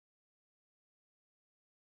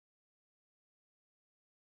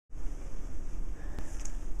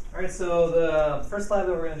Alright, so the first lab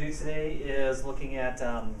that we're going to do today is looking at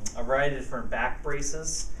a variety of different back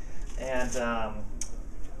braces. And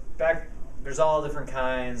there's all different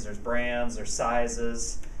kinds, there's brands, there's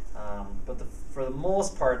sizes, but for the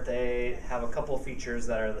most part they have a couple of features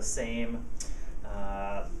that are the same.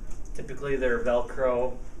 Typically they're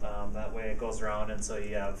Velcro, that way it goes around, and so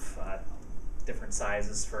you have different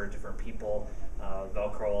sizes for different people.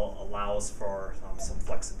 Velcro allows for some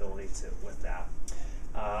flexibility with that.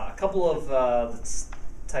 A couple of the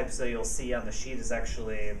types that you'll see on the sheet is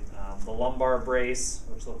actually the lumbar brace,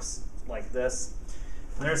 which looks like this.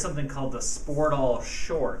 And there's something called the Sportall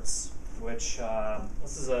shorts, which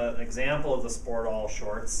this is an example of the Sportall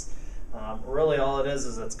shorts. Really all it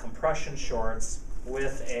is it's compression shorts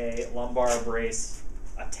with a lumbar brace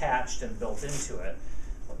attached and built into it.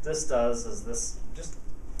 What this does is this just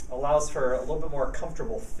allows for a little bit more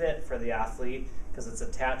comfortable fit for the athlete because it's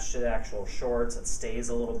attached to the actual shorts. It stays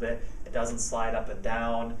a little bit. It doesn't slide up and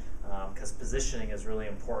down because positioning is really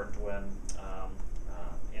important when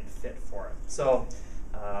in fit for it. So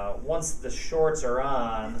once the shorts are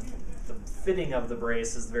on, the fitting of the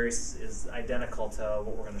brace is identical to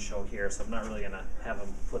what we're going to show here. So I'm not really going to have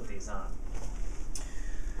them put these on.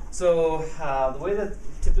 So the way that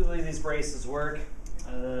typically these braces work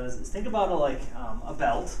is think about it like a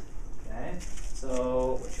belt. Okay.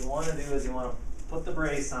 So what you want to do is you want to put the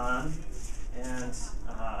brace on and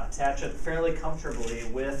attach it fairly comfortably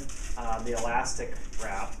with the elastic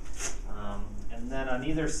wrap. And then on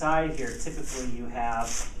either side here, typically you have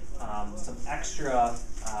some extra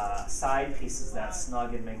side pieces that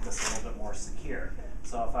snug and make this a little bit more secure.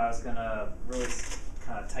 So if I was going to really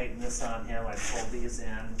kind of tighten this on him, I'd pull these in,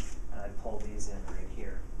 and I'd pull these in right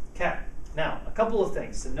here. Okay. Now, a couple of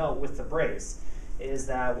things to note with the brace is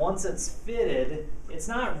that once it's fitted, it's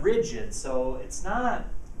not rigid, so it's not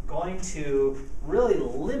going to really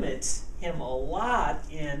limit him a lot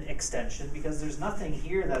in extension because there's nothing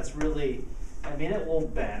here that's really, I mean, it will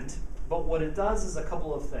bend, but what it does is a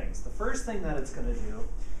couple of things. The first thing that it's going to do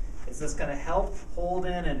is it's going to help hold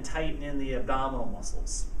in and tighten in the abdominal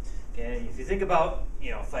muscles. Okay, if you think about,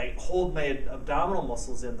 if I hold my abdominal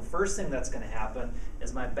muscles in, the first thing that's going to happen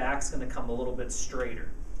is my back's going to come a little bit straighter.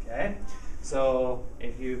 Okay, so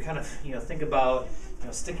if you kind of think about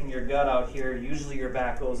sticking your gut out here, usually your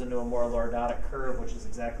back goes into a more lordotic curve, which is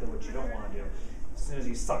exactly what you don't want to do. As soon as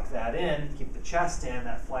you suck that in, keep the chest in,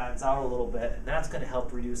 that flattens out a little bit, and that's going to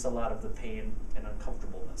help reduce a lot of the pain and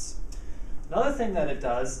uncomfortableness. Another thing that it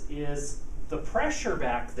does is the pressure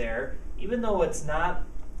back there, even though it's not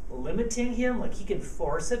limiting him, like he can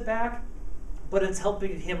force it back, but it's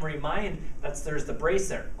helping him remind that there's the brace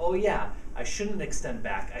there. Oh yeah, I shouldn't extend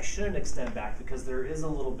back. I shouldn't extend back because there is a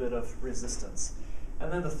little bit of resistance.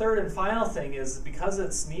 And then the third and final thing is because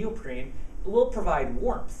it's neoprene, it will provide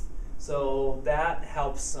warmth. So that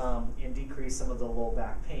helps and decrease some of the low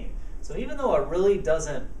back pain. So even though it really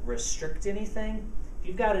doesn't restrict anything, if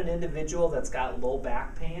you've got an individual that's got low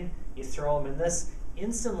back pain, you throw them in this,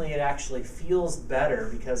 instantly it actually feels better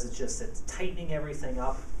because it's tightening everything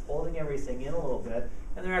up, holding everything in a little bit,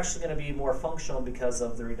 and they're actually going to be more functional because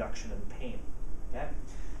of the reduction in pain. Okay?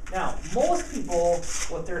 Now, most people,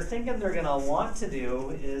 what they're thinking they're going to want to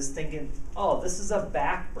do is thinking, oh, this is a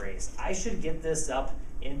back brace. I should get this up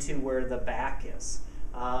into where the back is.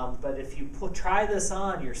 But if you try this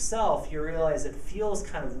on yourself, you realize it feels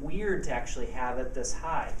kind of weird to actually have it this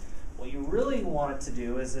high. What you really want it to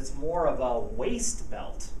do is it's more of a waist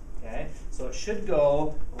belt. Okay, so it should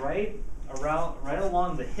go right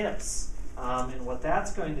along the hips, and what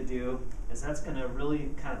that's going to do is that's going to really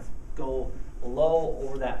kind of go low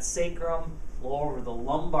over that sacrum, low over the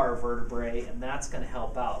lumbar vertebrae, and that's going to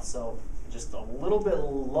help out. So just a little bit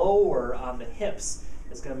lower on the hips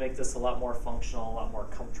is going to make this a lot more functional, a lot more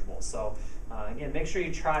comfortable. So again, make sure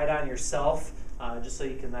you try it on yourself just so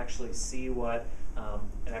you can actually see what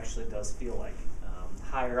it actually does feel like.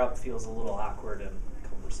 Higher up feels a little awkward and